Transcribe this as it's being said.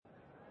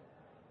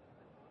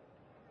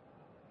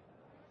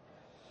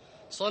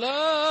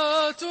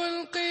صلاة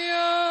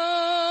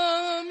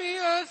القيام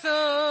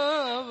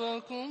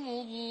أثابكم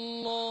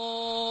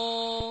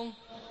الله.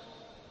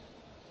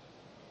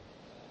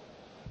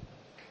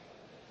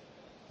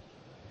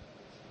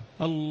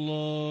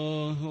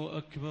 الله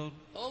أكبر.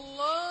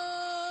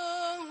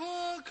 الله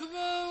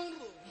أكبر.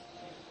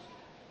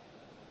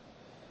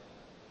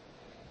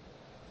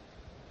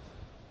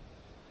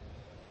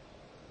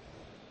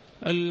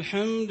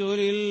 الحمد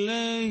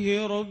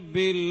لله رب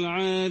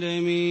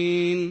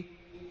العالمين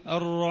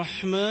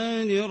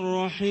الرحمن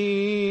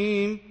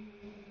الرحيم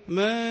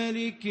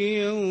مالك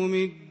يوم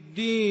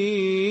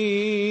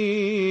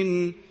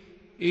الدين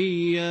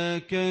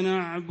إياك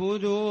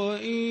نعبد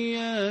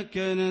وإياك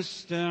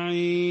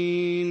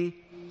نستعين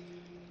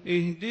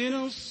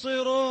اهدنا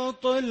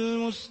الصراط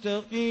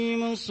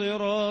المستقيم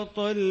صراط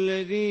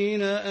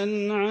الذين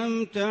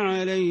أنعمت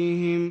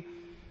عليهم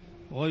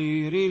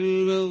غير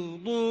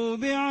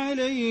المغضوب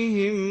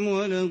عليهم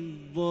ولا الضالين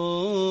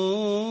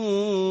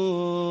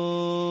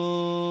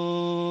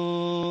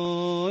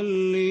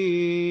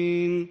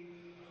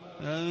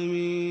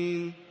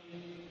آمين.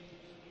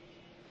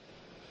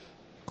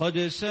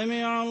 قد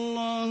سمع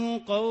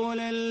الله قول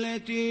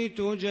التي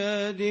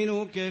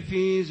تجادلك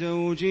في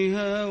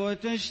زوجها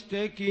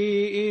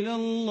وتشتكي إلى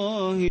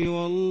الله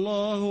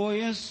والله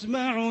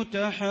يسمع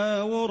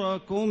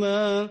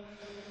تحاوركما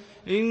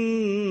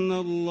إن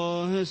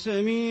الله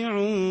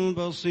سميع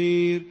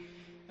بصير.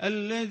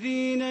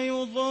 الذين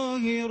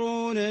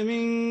يظاهرون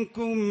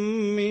منكم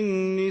من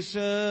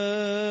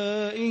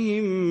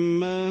نسائهم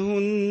ما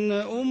هن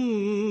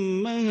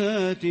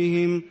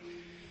أمهاتهم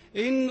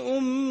إن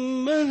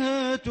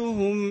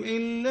أمهاتهم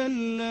إلا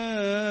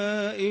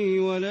اللائي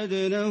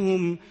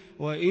ولدنهم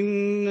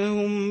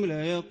وإنهم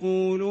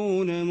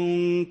ليقولون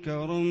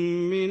منكرا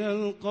من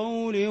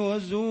القول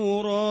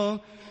وزورا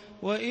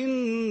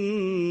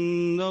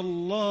وإن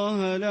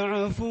الله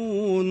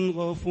لعفو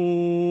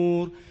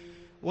غفور.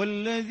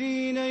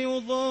 والذين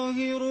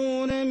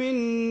يظاهرون من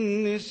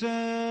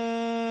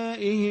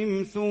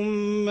نسائهم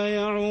ثم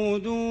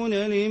يعودون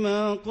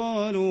لما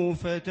قالوا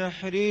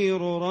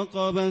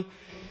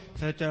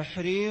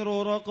فتحرير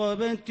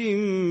رقبة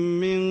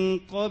من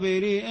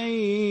قبل أن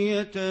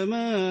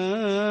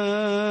يتماسا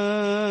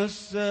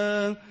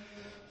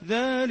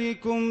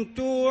ذلكم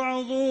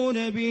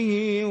توعظون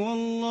به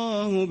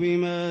والله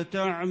بما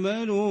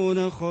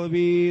تعملون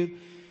خبير.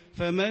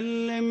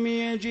 فمن لم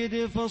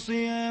يجد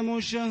فصيام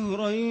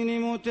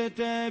شهرين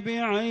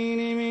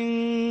متتابعين من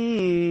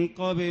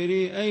قبل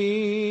أن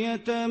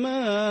يتماسا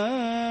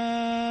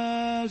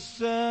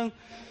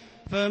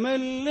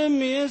فمن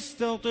لم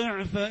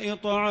يستطع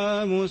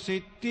فإطعام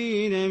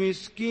 60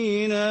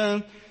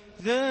 مسكينا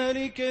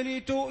ذلك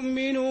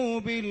لتؤمنوا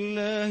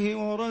بالله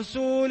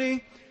ورسوله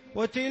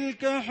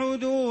وتلك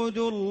حدود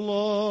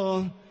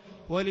الله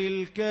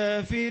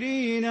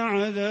وللكافرين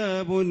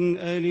عذاب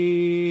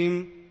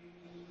أليم.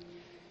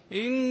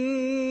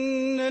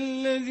 إن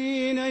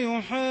الذين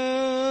يحادون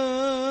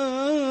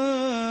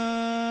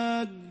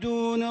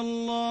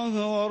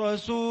الله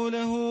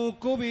ورسوله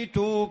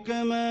كبتوا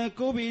كما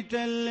كبت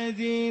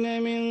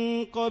الذين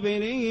من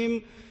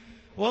قبلهم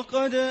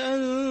وقد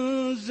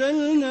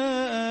أنزلنا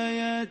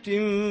آيات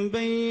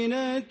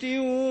بينات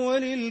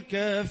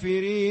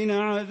وللكافرين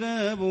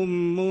عذاب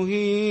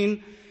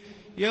مهين.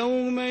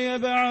 يوم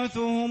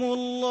يبعثهم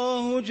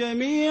الله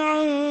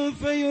جميعا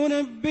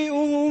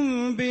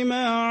فينبئهم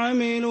بما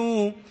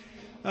عملوا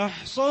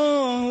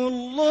أحصاه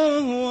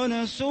الله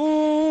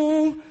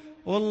ونسوه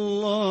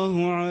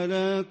والله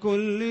على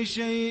كل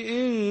شيء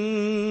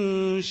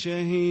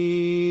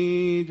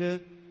شهيد.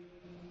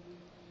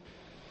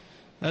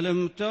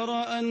 ألم تر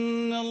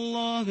أن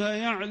الله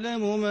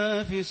يعلم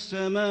ما في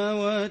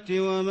السماوات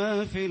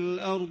وما في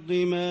الأرض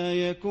ما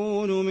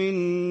يكون من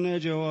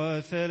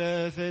نجوى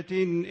 3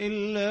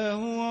 إلا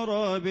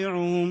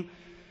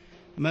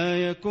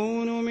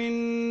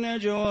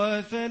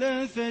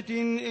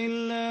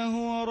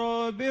هو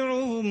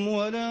رابعهم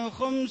ولا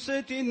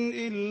 5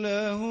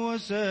 إلا هو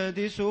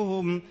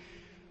سادسهم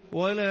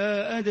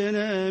ولا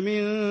أدنى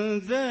من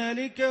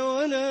ذلك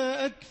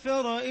ولا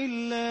أكثر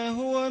إلا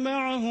هو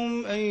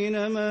معهم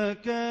أينما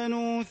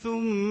كانوا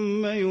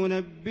ثم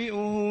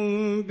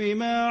ينبئهم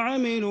بما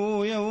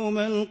عملوا يوم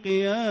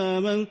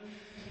القيامة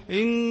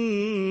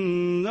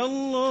إن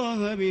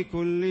الله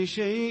بكل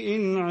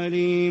شيء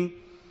عليم.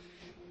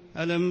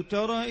 ألم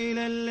تر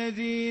إلى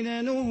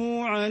الذين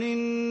نهوا عن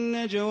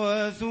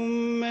النجوى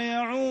ثم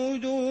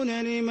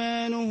يعودون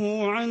لما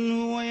نهوا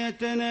عنه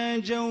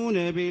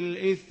ويتناجون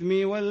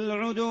بالإثم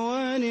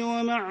والعدوان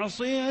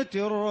ومعصية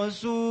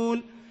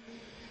الرسول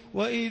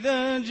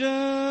وإذا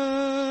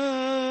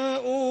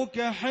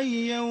جاءوك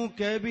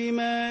حيوك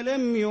بما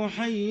لم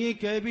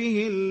يحيك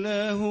به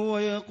الله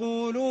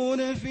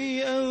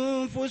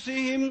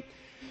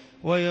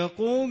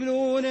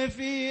ويقولون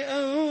في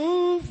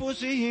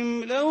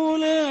أنفسهم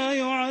لولا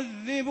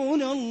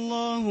يعذبنا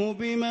الله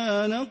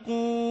بما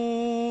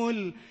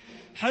نقول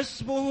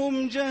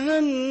حسبهم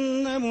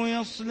جهنم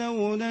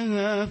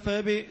يصلونها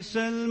فبئس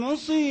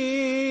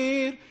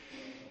المصير.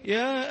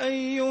 يا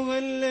أيها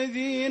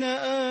الذين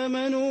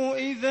آمنوا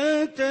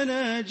إذا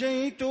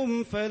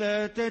تناجيتم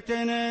فلا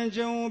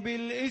تتناجوا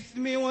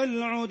بالإثم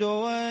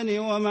والعدوان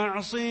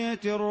ومعصية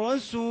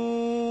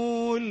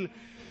الرسول،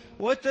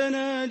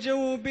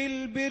 وتناجوا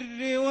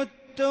بالبر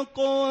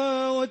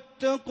والتقوى،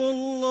 واتقوا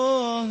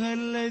الله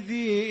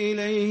الذي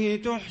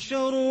إليه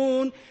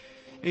تحشرون.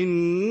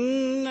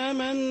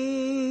 إنما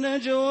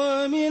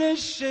النجوى من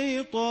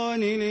الشيطان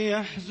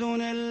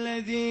ليحزن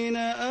الذين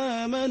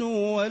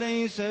آمنوا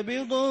وليس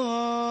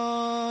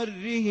بضارهم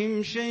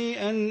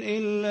شيئا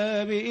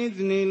إلا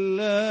بإذن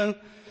الله،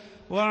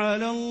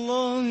 وعلى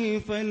الله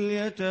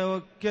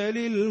فليتوكل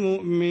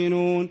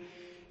المؤمنون.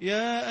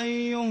 يا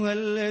أيها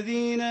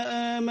الذين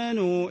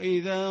آمنوا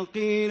إذا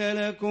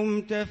قيل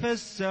لكم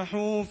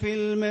تفسحوا في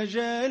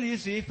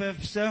المجالس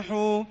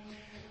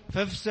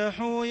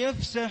فافسحوا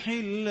يفسح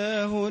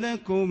الله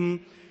لكم،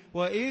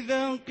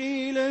 وإذا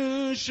قيل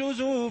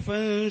انشزوا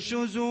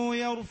فانشزوا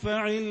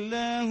يرفع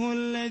الله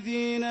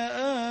الذين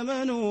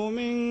آمنوا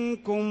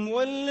منكم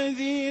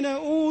والذين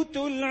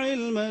أوتوا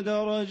العلم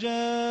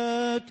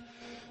درجات،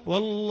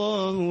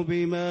 والله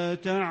بما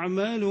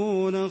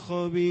تعملون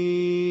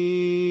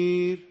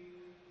خبير.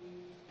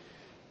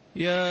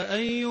 يا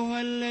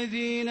أيها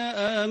الذين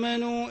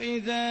آمنوا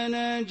إذا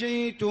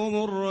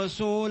ناجيتم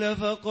الرسول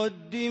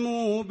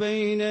فقدموا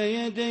بين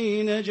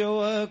يدي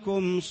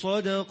نجواكم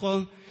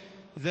صدقة،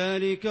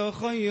 ذلك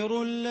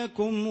خير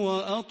لكم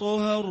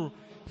وأطهر،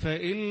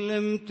 فإن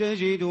لم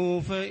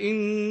تجدوا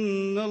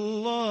فإن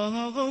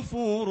الله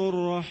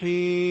غفور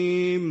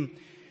رحيم.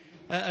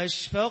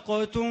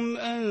 أأشفقتم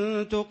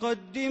أن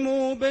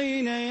تقدموا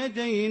بين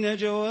يدي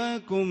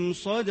نجواكم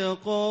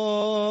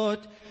صدقات،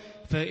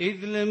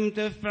 فإذ لم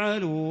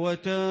تفعلوا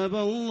وتاب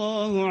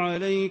الله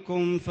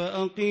عليكم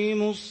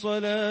فأقيموا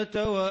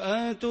الصلاة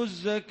وآتوا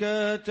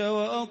الزكاة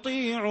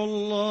وأطيعوا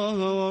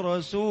الله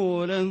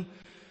ورسوله،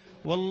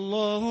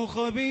 والله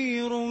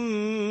خبير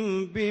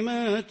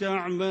بما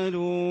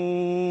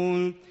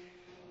تعملون.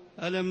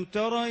 ألم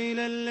تر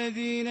إلى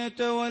الذين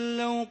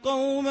تولوا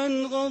قوما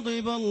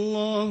غضب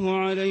الله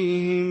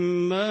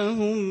عليهم ما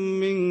هم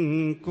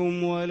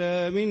منكم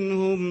ولا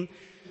منهم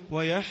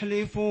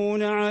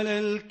ويحلفون على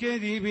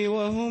الكذب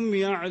وهم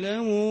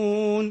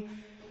يعلمون،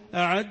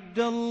 أعد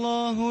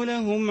الله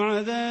لهم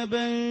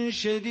عذابا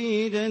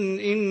شديدا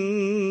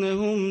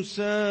إنهم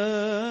ساء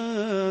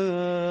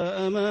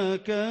ما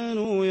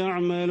كانوا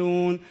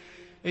يعملون.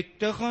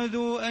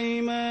 اتخذوا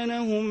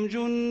أيمانهم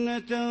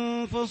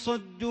جنة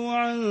فصدوا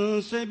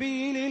عن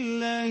سبيل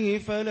الله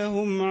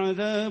فلهم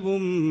عذاب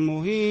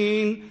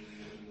مهين،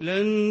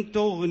 لن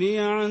تغني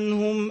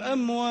عنهم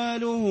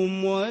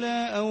أموالهم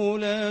ولا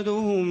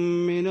أولادهم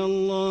من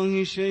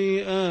الله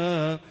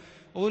شيئا،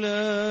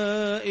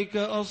 أولئك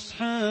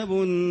أصحاب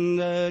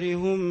النار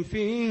هم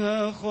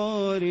فيها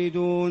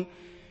خالدون.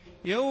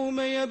 يوم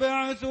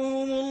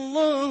يبعثهم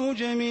الله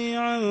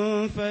جميعا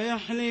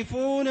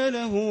فيحلفون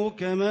له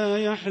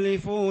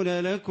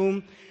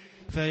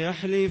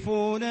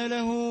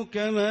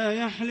كما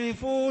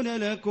يحلفون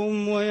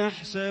لكم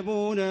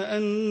ويحسبون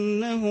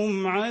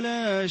أنهم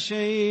على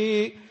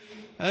شيء،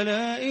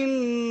 ألا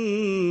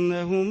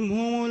إنهم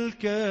هم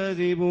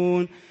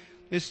الكاذبون.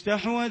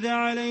 استحوذ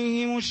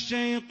عليهم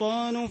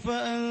الشيطان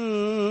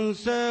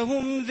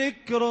فأنساهم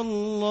ذكر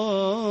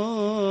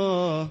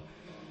الله،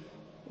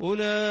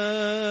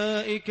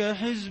 أولئك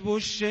حزب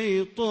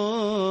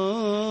الشيطان،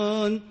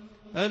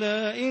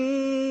 ألا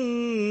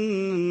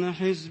إن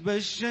حزب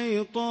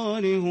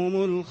الشيطان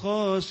هم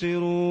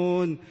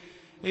الخاسرون.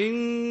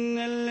 إن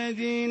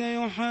الذين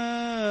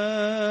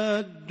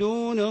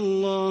يحادون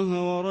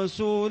الله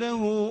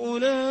ورسوله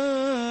أولئك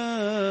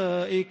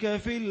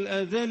في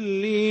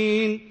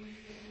الأذلين،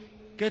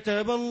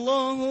 كتب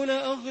الله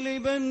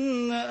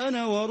لأغلبن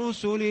أنا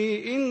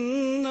ورسلي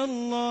إن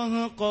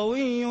الله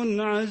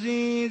قوي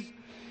عزيز.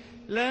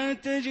 لا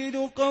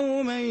تجد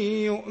قوما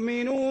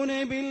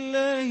يؤمنون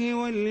بالله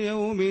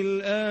واليوم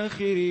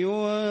الآخر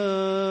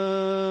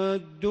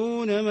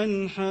يوادون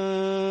من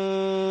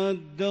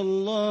حاد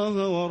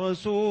الله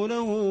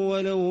ورسوله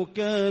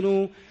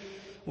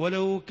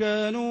ولو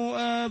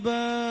كانوا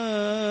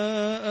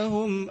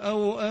آباءهم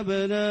أو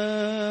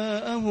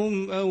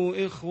أبناءهم أو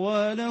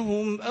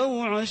إخوانهم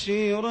أو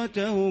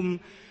عشيرتهم،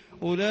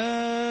 أولئك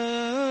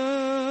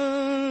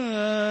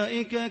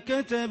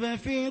كتب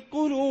في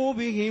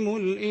قلوبهم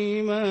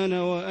الإيمان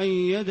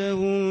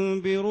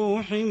وأيدهم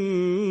بروح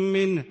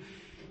منه،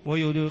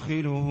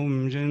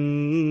 ويدخلهم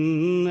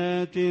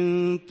جنات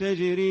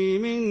تجري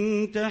من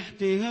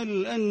تحتها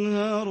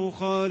الأنهار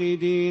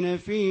خالدين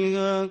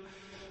فيها،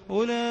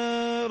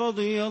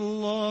 رضي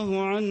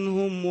الله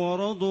عنهم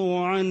ورضوا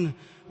عنه،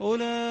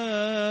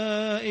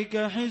 أولئك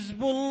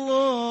حزب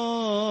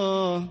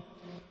الله،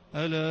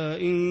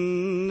 ألا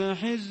إن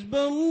حزب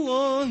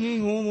الله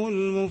هم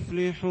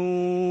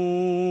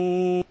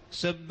المفلحون.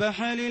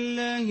 سبح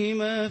لله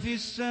ما في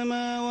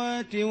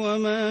السماوات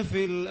وما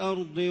في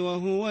الأرض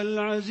وهو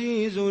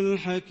العزيز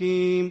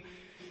الحكيم.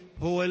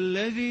 هو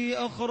الذي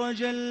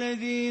أخرج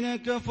الذين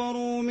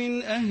كفروا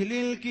من أهل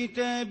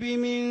الكتاب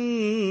من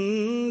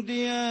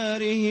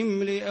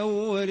ديارهم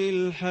لأول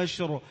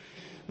الحشر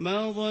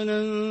ما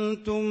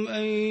ظننتم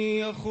أن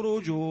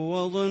يخرجوا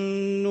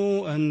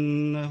وظنوا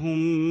أنهم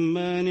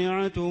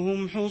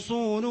مانعتهم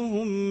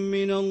حصونهم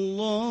من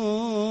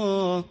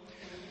الله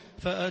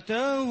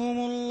فأتاهم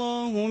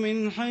الله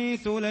من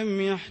حيث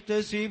لم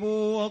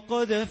يحتسبوا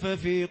وقذف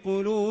في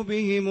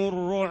قلوبهم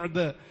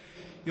الرعب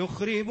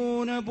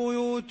يخربون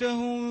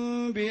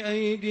بيوتهم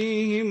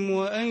بأيديهم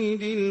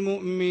وأيدي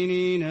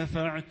المؤمنين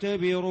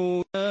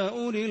فاعتبروا يا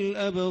أولي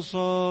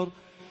الأبصار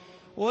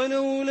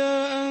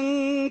ولولا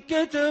أن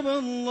كتب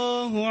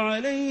الله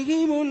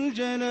عليهم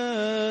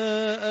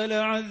الجلاء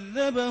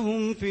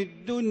لعذبهم في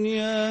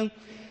الدنيا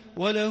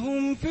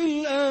ولهم في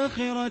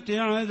الآخرة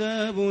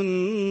عذاب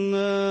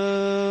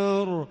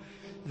النار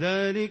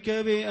ذلك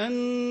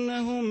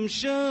بأنهم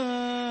شاقوا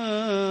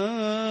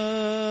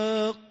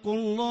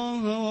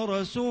الله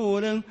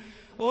ورسوله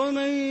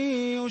ومن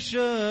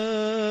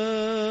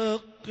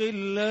يشاق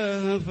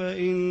الله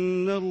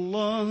فإن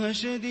الله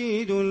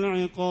شديد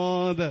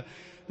العقاب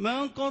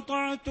ما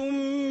قطعتم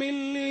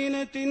من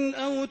لينة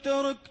أو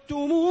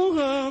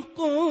تركتموها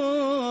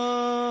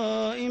قائمة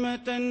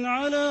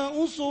على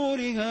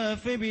أصولها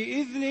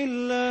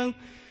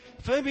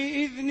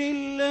فبإذن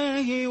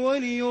الله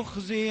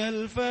وليخزي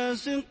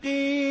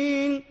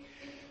الفاسقين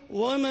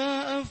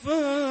وما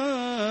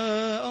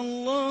أفاء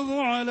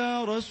الله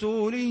على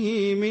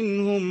رسوله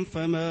منهم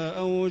فما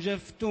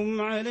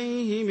أوجفتم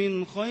عليه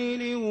من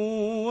خيل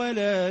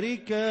ولا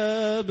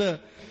ركاب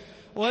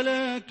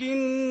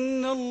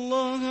ولكن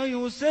الله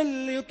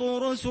يسلط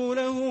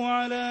رسوله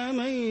على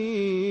من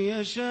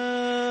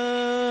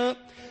يشاء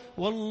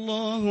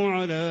والله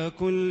على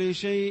كل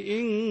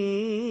شيء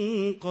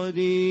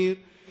قدير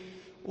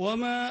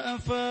وما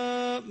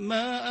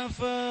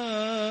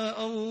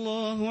أفاء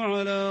الله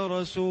على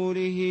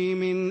رسوله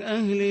من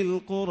أهل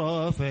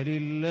القرى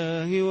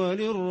فلله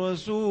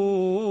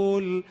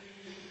وللرسول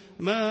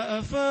ما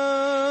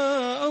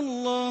أفاء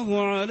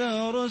الله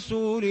على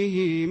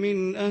رسوله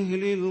من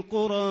أهل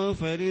القرى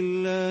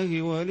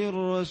فلله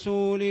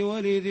وللرسول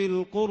ولذي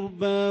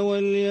القربى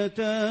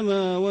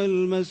واليتامى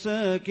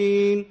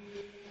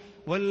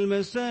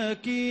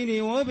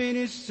والمساكين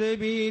وابن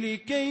السبيل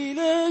كي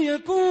لا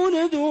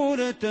يكون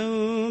دولة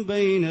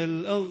بين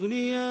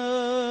الأغنياء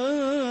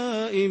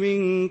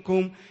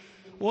منكم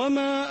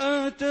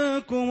وما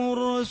آتاكم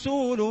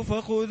الرسول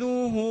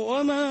فخذوه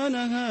وما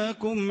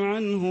نهاكم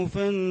عنه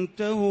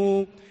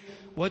فانتهوا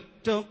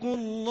واتقوا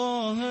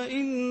الله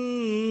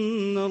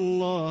إن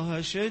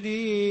الله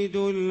شديد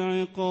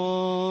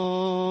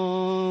العقاب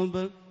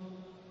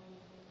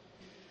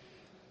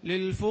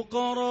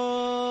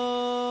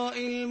للفقراء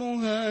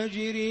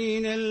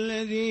المهاجرين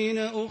الذين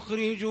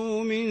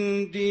أخرجوا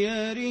من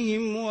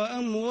ديارهم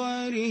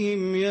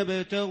وأموالهم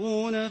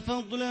يبتغون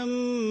فضلا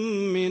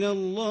من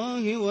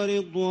الله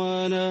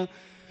ورضوانا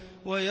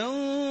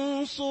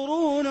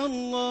وينصرون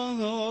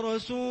الله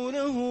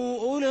ورسوله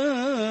أولئك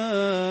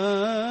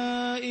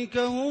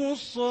هم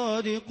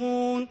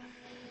الصادقون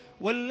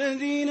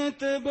والذين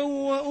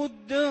تبوأوا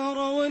الدار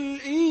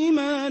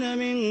والإيمان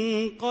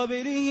من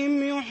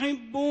قبلهم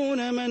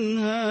يحبون من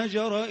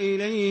هاجر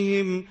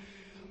إليهم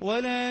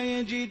ولا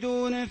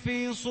يجدون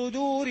في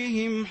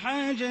صدورهم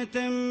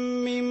حاجة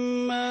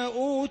مما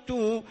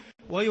أوتوا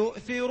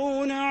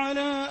ويؤثرون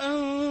على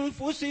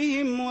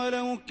أنفسهم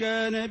ولو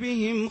كان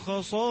بهم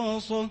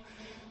خصاصة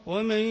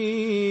ومن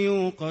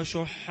يوق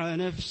شح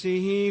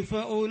نفسه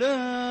فأولئك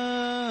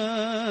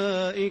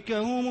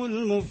هم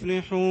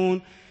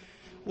المفلحون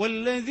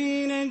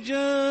والذين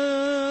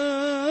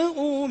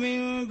جاءوا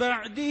من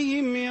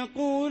بعدهم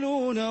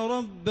يقولون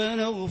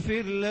ربنا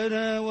اغفر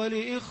لنا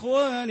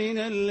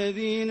ولإخواننا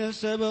الذين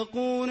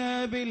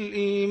سبقونا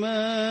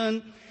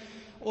بالإيمان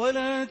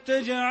ولا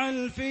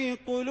تجعل في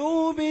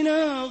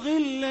قلوبنا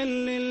غلا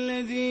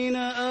للذين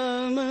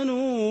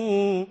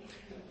آمنوا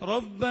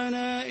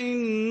ربنا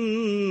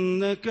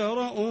إنك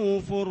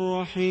رؤوف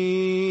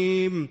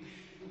رحيم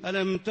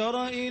ألم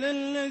تر إلى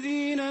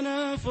الذين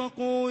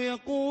نافقوا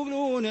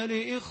يقولون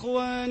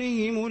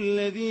لإخوانهم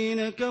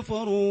الذين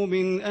كفروا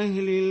من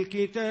أهل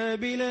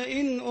الكتاب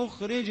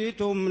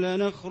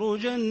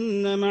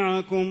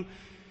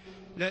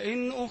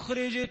لئن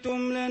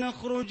أخرجتم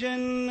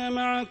لنخرجن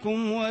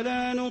معكم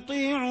ولا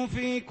نطيع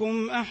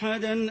فيكم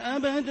أحدا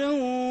أبدا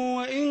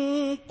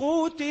وإن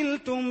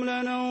قوتلتم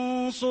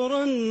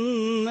لننصرنكم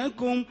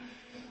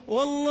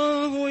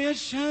والله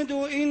يشهد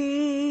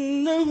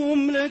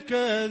إنهم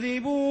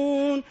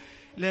لكاذبون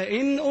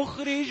لئن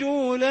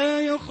أخرجوا لا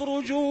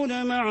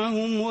يخرجون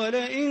معهم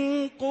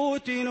ولئن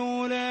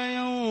قوتلوا لا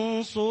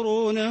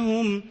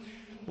ينصرونهم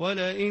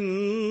ولئن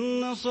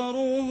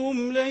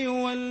نصروهم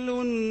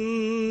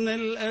ليولن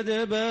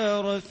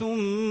الأدبار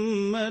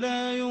ثم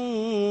لا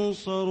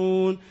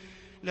ينصرون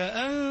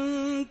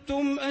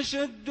لأنتم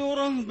أشد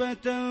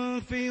رهبة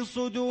في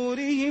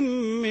صدورهم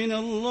من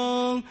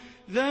الله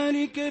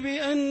ذلك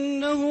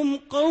بأنهم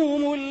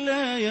قوم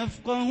لا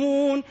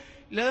يفقهون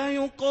لا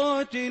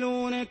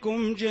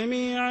يقاتلونكم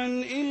جميعا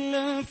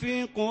إلا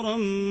في قرى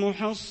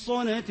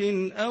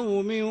محصنة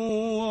أو من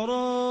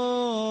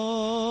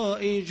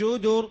وراء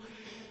جدر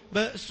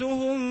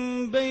بأسهم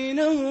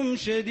بينهم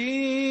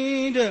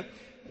شديد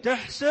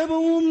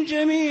تحسبهم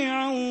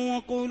جميعا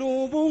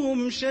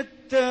وقلوبهم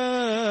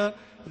شتى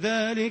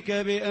ذلك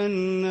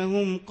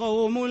بأنهم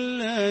قوم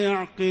لا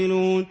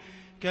يعقلون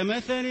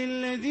كمثل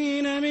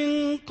الذين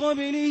من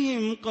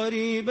قبلهم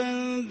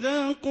قريبا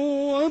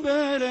ذاقوا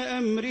وبال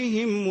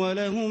أمرهم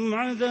ولهم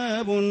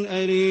عذاب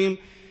أليم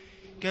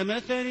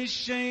كمثل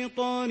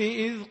الشيطان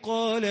إذ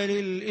قال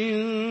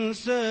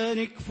للإنسان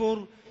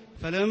اكفر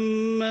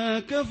فلما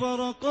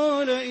كفر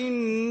قال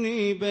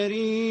إني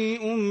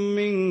بريء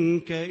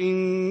منك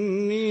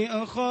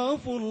إني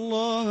أخاف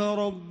الله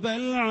رب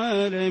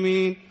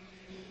العالمين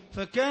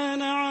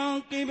فكان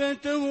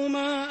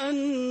عاقبتهما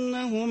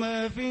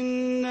أنهما في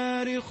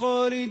النار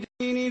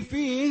خالدين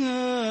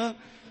فيها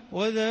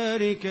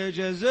وذلك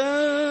جزاء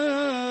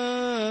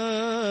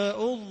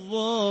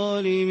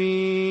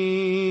الظالمين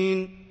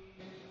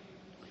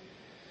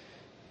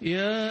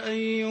يا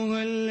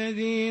أيها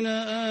الذين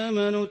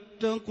آمنوا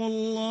اتقوا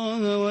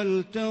الله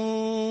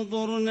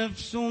ولتنظر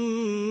نفس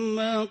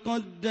ما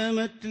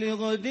قدمت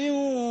لغد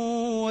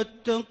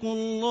واتقوا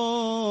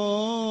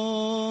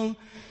الله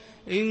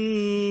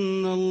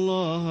إن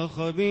الله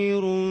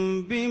خبير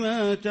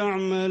بما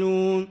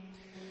تعملون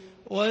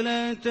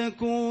ولا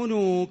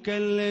تكونوا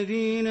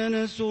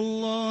كالذين نسوا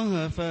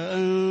الله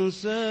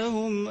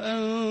فأنساهم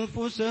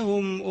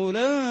أنفسهم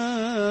أولئك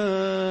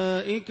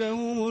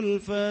هم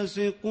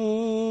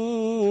الفاسقون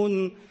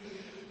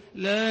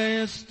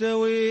لا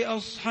يستوي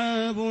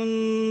أصحاب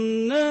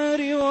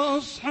النار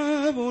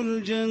وأصحاب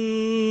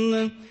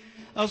الجنة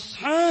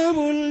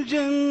أصحاب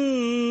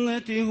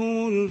الجنة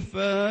هم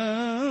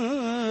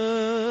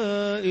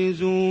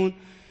الفائزون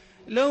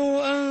لو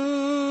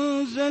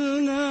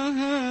أنزلنا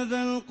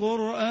هذا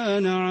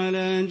القرآن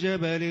على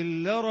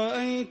جبل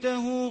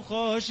لرأيته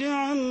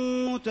خاشعا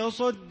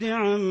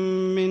متصدعا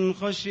من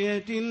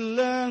خشية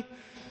الله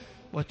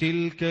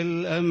وتلك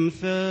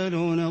الأمثال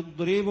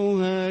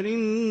نضربها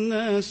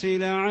للناس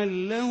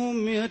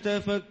لعلهم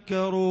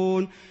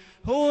يتفكرون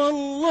هو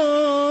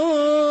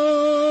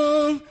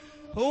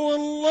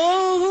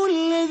الله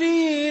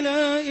الذي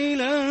لا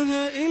إله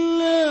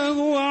إلا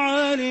هو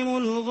عالم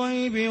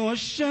الغيب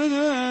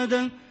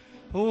والشهادة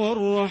هو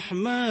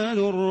الرحمن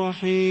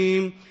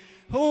الرحيم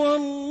هو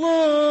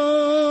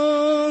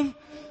الله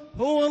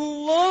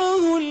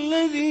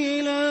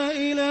الذي لا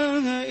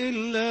إله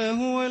إلا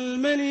هو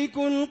الملك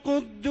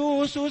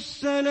القدوس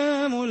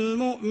السلام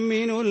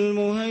المؤمن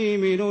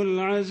المهيمن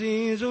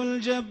العزيز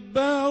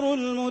الجبار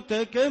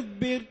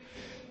المتكبر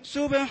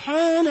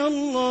سبحان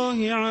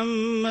الله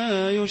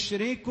عما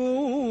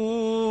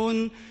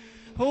يشركون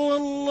هو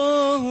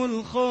الله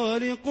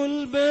الخالق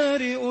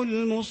البارئ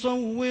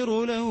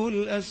المصور له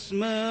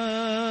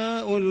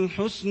الأسماء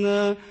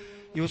الحسنى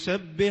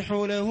يسبح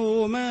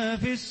له ما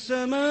في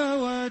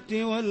السماوات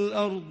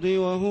والأرض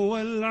وهو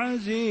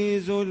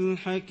العزيز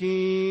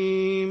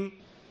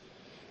الحكيم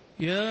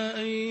يا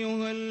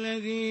أيها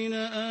الذين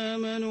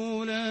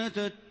آمنوا لا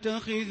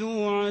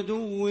تتخذوا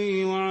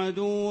عدوي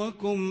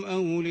وعدوكم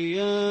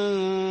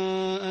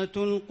أولياء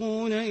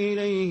تلقون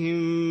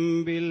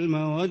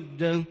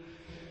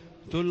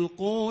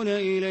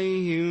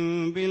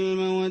إليهم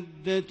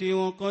بالمودة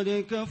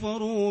وقد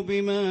كفروا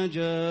بما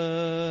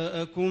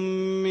جاءكم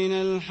من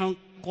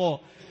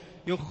الحق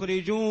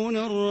يخرجون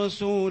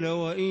الرسول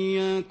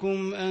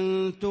وإياكم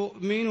أن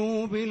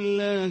تؤمنوا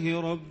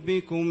بالله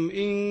ربكم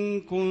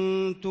إن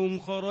كنتم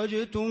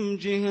خرجتم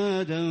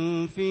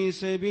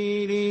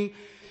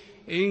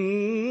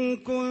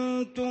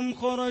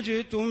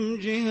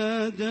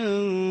جهادا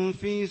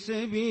في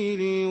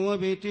سبيلي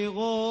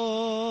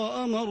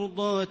وابتغاء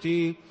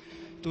مرضاتي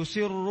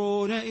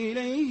تسرون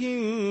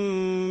إليهم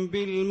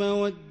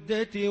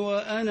بالمودة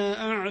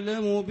وأنا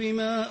أعلم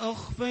بما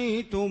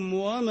أخفيتم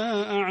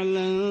وما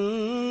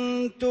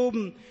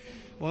أعلنتم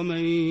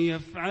ومن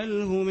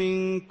يفعله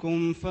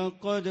منكم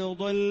فقد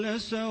ضل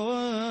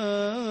سواء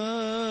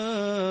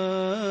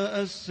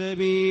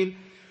السبيل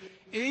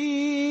إن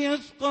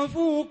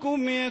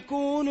يثقفوكم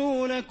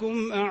يكونوا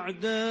لكم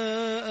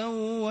أعداء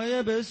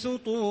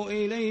ويبسطوا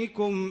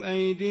إليكم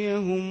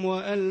أيديهم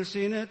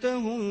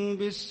وألسنتهم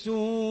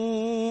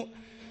بالسوء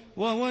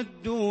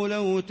وودوا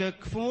لو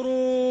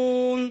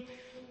تكفرون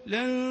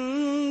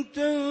لن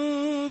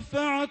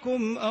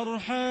تنفعكم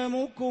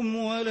أرحامكم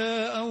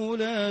ولا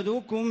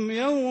أولادكم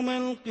يوم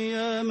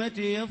القيامة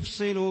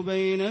يفصل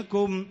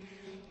بينكم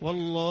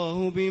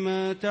والله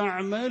بما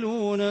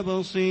تعملون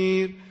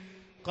بصير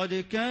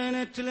قد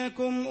كانت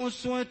لكم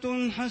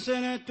أسوة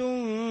حسنة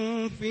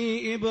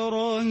في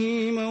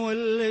إبراهيم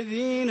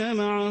والذين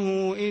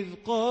معه إذ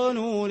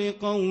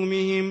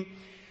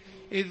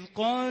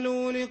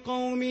قالوا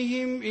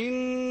لقومهم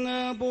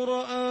إنا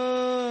براء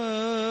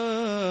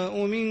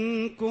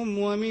منكم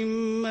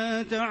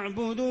ومما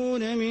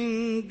تعبدون من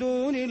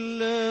دون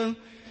الله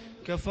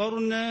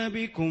فكفرنا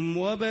بكم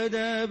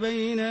وبدا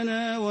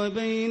بيننا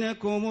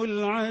وبينكم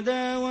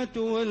العداوة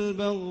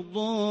والبغضاء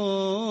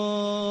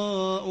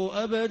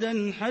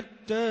أبدا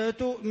حتى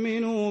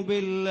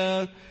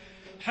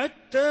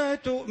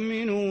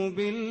تؤمنوا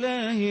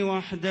بالله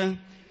وحده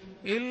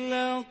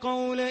إلا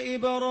قول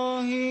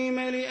إبراهيم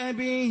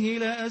لأبيه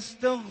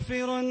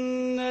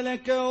لأستغفرن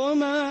لك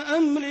وما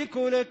أملك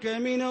لك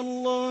من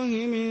الله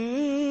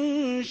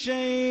من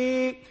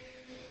شيء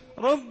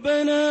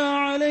ربنا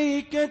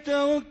عليك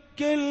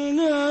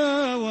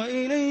توكلنا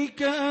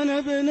وإليك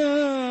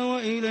أنبنا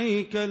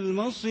وإليك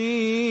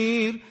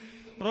المصير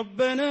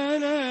ربنا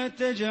لا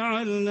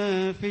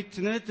تجعلنا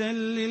فتنة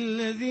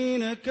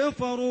للذين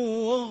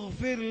كفروا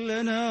واغفر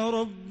لنا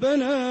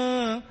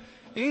ربنا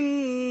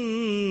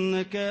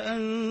إنك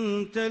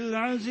أنت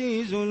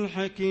العزيز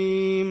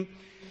الحكيم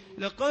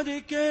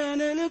لقد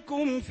كان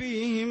لكم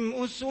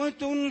فيهم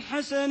أسوة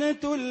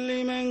حسنة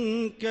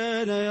لمن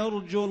كان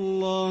يرجو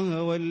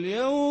الله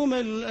واليوم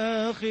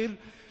الآخر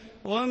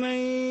ومن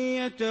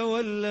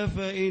يتول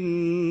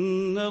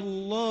فإن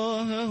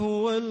الله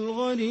هو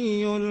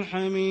الغني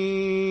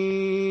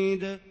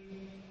الحميد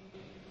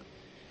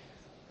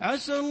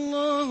عسى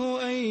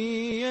الله أن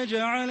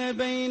يجعل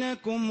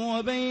بينكم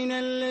وبين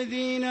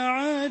الذين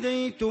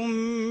عاديتم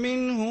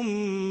منهم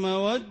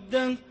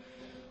مودة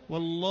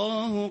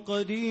والله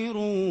قدير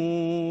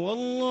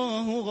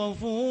والله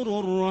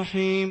غفور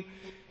رحيم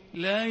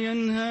لا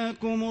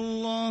ينهاكم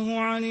الله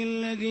عن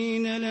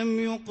الذين لم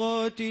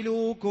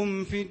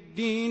يقاتلوكم في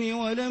الدين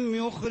ولم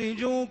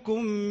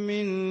يخرجوكم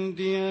من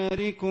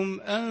دياركم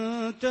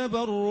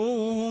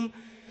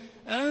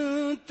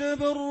أن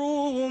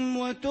تبروهم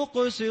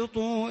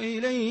وتقسطوا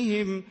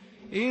إليهم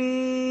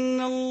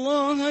إن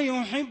الله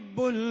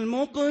يحب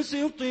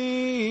المقسطين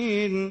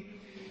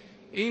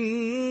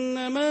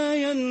إنما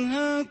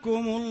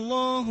ينهاكم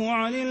الله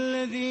عن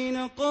الذين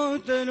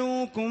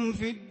قاتلوكم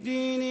في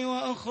الدين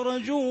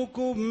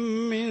وأخرجوكم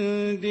من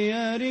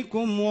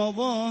دياركم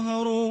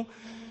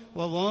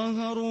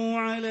وظاهروا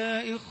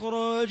على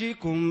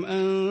إخراجكم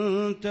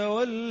أن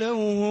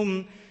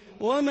تولوهم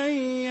ومن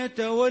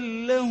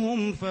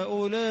يتولهم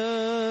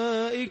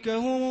فأولئك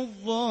هم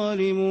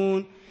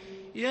الظالمون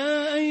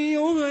يا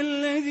أيها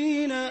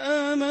الذين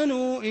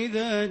آمنوا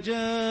إذا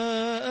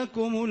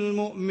جاءكم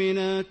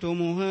المؤمنات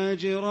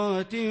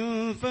مهاجرات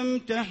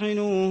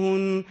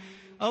فامتحنوهن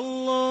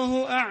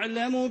الله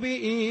أعلم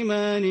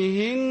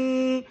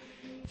بإيمانهن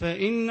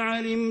فإن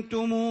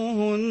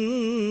علمتموهن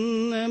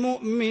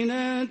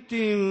مؤمنات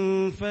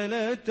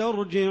فلا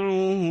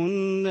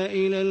ترجعوهن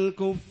إلى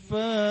الكفار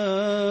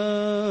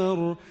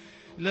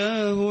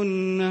لا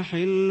هن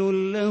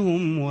حل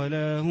لهم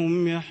ولا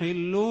هم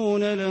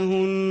يحلون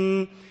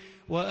لهن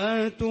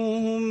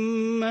وآتوهم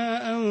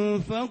ما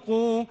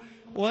أنفقوا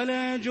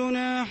ولا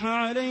جناح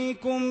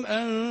عليكم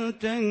أن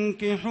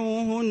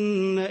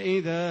تنكحوهن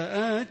إذا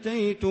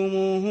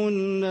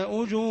آتيتموهن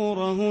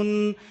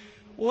أجورهن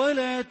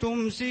ولا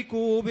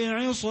تمسكوا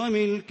بعصم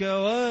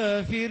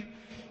الكوافر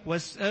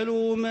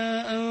واسألوا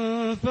ما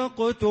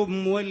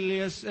أنفقتم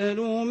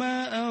وليسألوا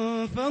ما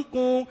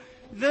أنفقوا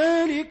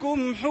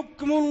ذلكم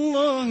حكم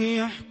الله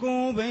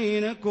يحكم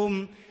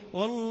بينكم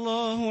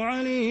والله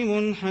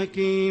عليم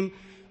حكيم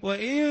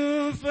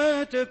وإن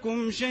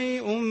فاتكم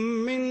شيء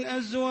من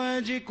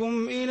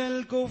أزواجكم إلى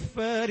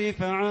الكفار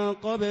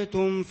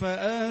فعاقبتم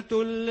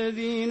فآتوا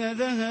الذين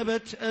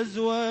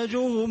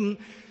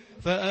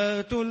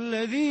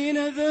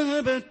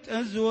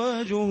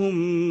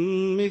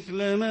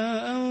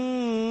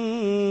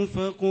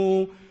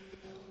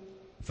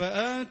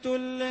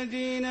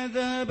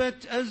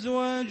ذهبت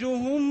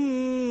أزواجهم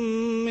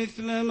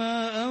مثل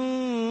ما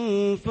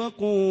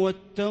أنفقوا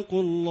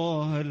واتقوا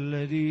الله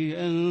الذي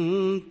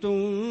أنتم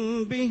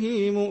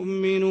به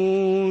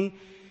مؤمنون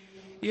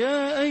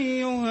يا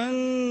أيها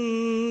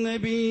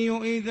النبي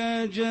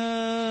إذا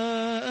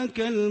جاءك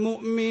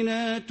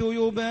المؤمنات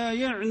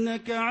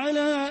يبايعنك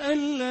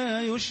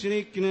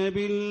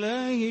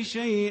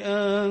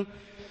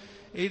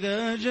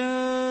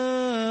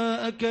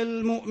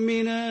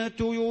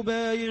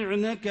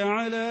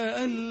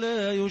على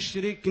ألا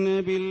يشركن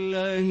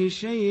بالله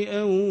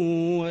شيئا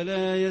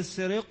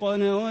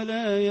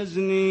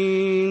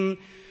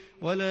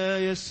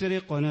ولا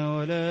يسرقن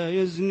ولا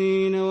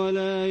يزنين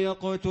ولا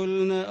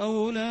يقتلن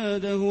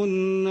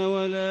أولادهن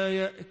ولا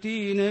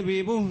يأتين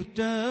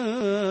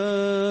ببهتان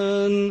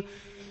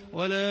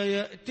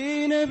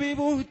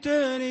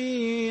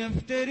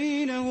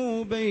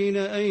يفترينه بين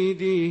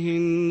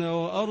أيديهن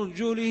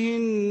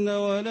وأرجلهن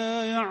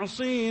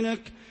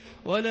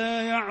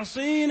ولا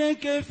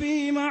يعصينك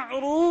في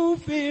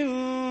معروف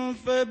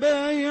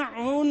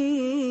فبايعهن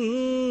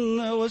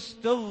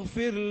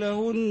واستغفر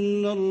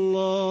لهن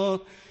الله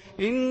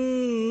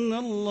إن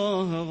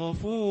الله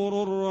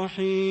غفور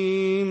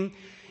رحيم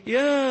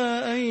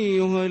يا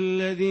أيها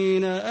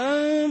الذين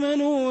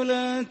آمنوا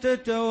لا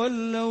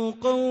تتولوا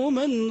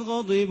قوما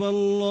غضب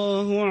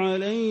الله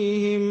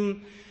عليهم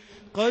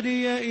قد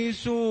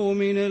يئسوا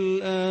من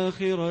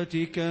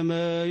الآخرة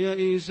كما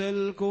يئس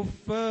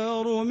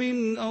الكفار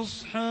من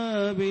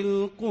أصحاب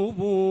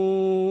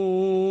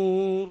القبور.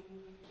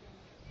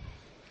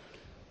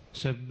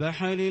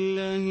 سبح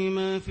لله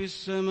ما في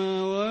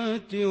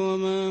السماوات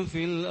وما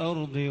في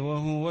الأرض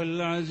وهو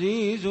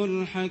العزيز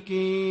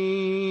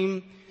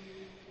الحكيم.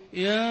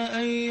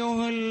 يا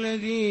أيها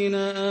الذين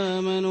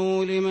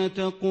آمنوا لم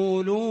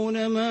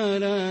تقولون ما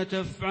لا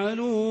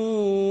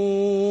تفعلون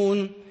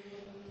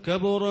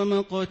كبر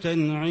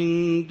مقتا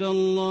عند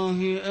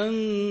الله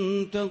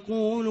أن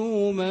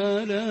تقولوا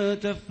ما لا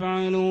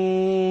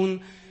تفعلون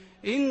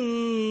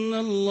إن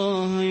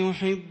الله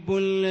يحب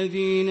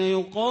الذين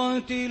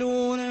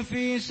يقاتلون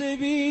في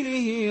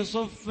سبيله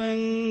صفا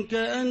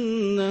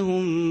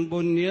كأنهم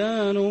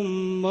بنيان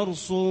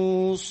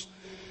مرصوص.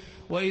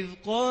 وإذ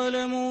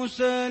قال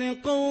موسى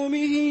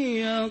لقومه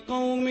يا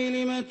قوم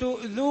لم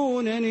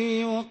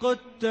تؤذونني وقد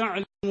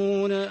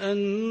تعلمون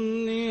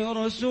أني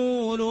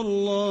رسول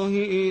الله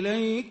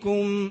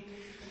إليكم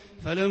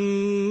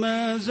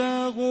فلما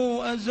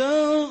زاغوا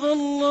أزاغ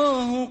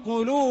الله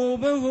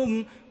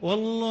قلوبهم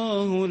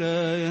والله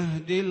لا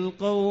يهدي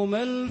القوم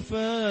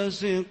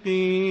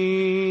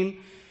الفاسقين.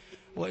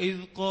 وإذ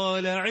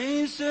قال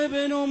عيسى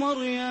ابن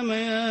مريم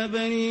يا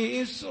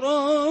بني إسرائيل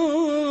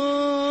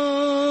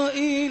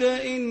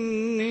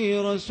إني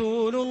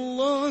رسول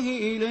الله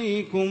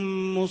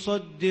إليكم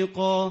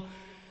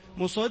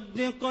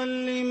مصدقا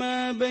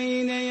لما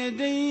بين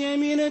يدي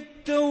من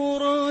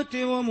التوراة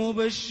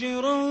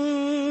ومبشرا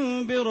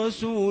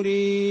برسول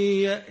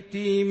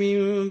يأتي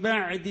من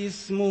بعد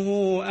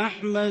اسمه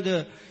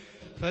أحمد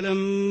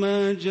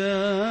فلما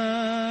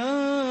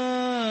جاءهم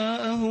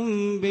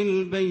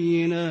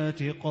بالبينات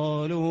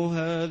قالوا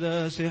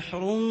هذا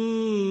سحر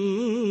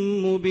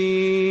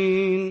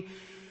مبين.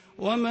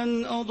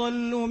 ومن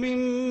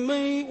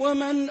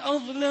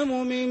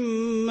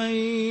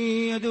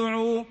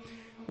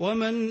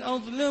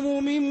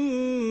أظلم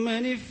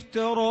ممن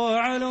افترى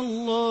على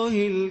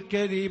الله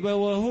الكذب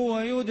وهو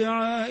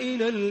يدعى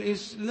إلى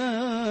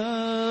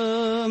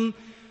الإسلام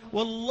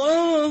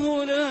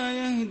والله لا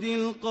يهدي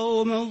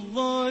القوم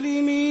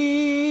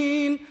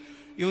الظالمين.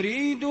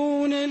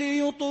 يريدون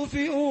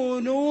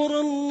ليطفئوا نور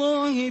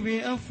الله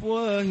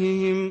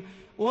بأفواههم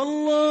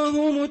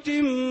والله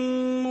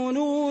متم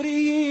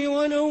نوره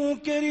ولو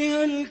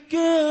كره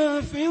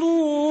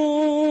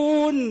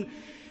الكافرون.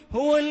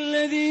 هو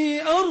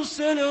الذي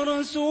أرسل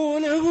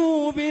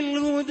رسوله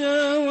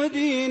بالهدى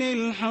ودين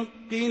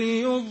الحق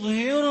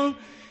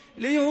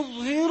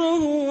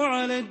ليظهره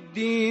على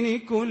الدين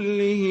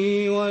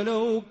كله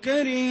ولو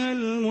كره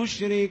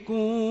المشركون.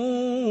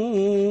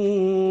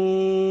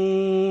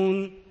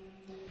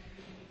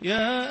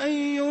 يا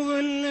أيها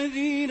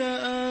الذين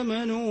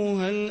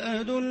آمنوا هل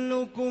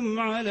أدلكم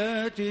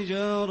على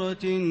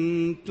تجارة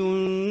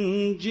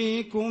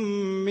تنجيكم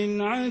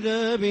من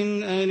عذاب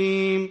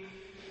أليم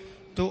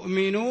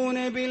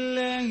تؤمنون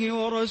بالله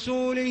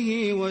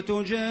ورسوله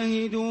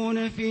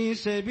وتجاهدون في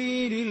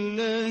سبيل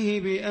الله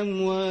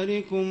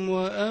بأموالكم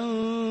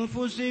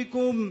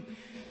وأنفسكم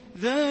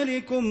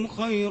ذلكم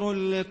خير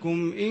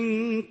لكم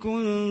إن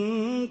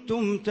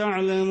كنتم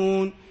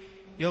تعلمون.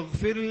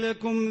 يغفر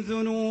لكم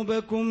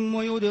ذنوبكم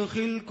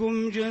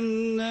ويدخلكم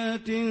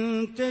جنات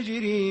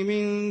تجري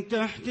من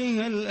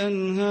تحتها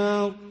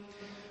الأنهار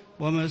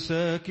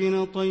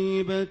ومساكن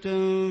طيبة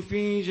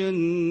في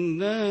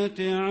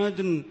جنات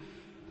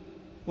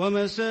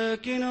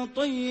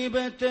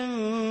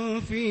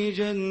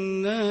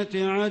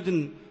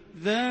عدن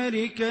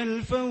ذلك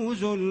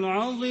الفوز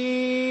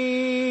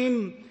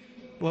العظيم.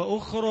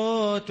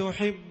 وأخرى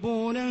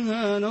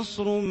تحبونها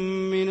نصر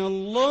من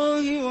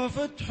الله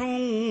وفتح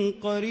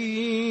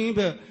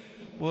قريب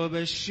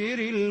وبشر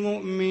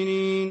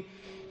المؤمنين.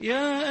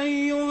 يا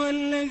أيها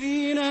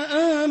الذين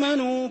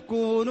آمنوا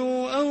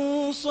كونوا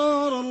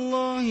أنصار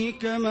الله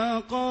كما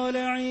قال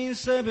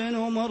عيسى بن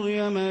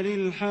مريم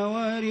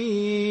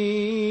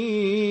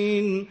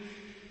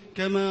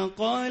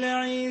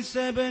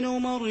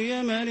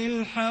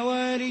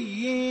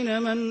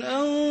للحواريين من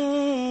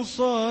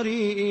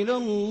أنصاري إلى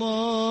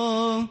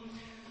الله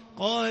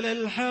قال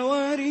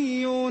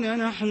الحواريون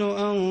نحن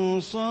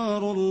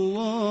أنصار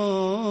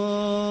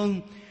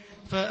الله.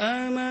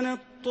 فآمنت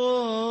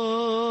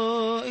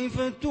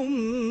طائفة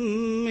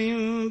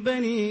من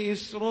بني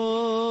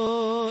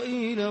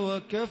إسرائيل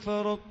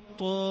وكفرت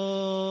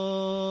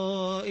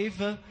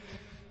طائفة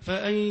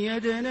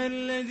فأيدنا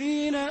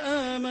الذين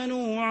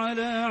آمنوا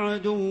على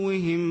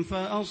عدوهم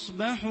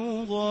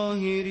فأصبحوا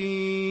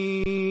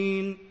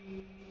ظاهرين.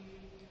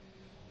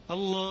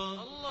 الله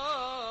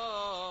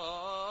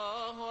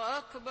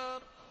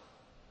أكبر.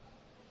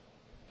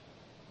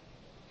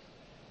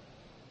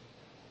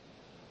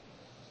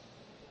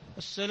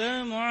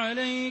 السلام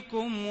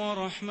عليكم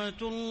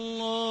ورحمة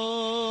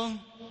الله.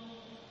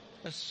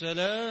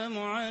 السلام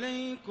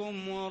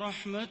عليكم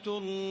ورحمة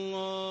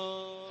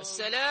الله.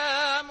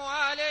 السلام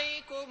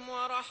عليكم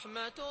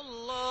ورحمة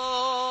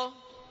الله.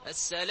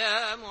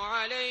 السلام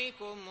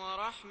عليكم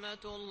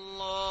ورحمة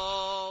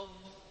الله.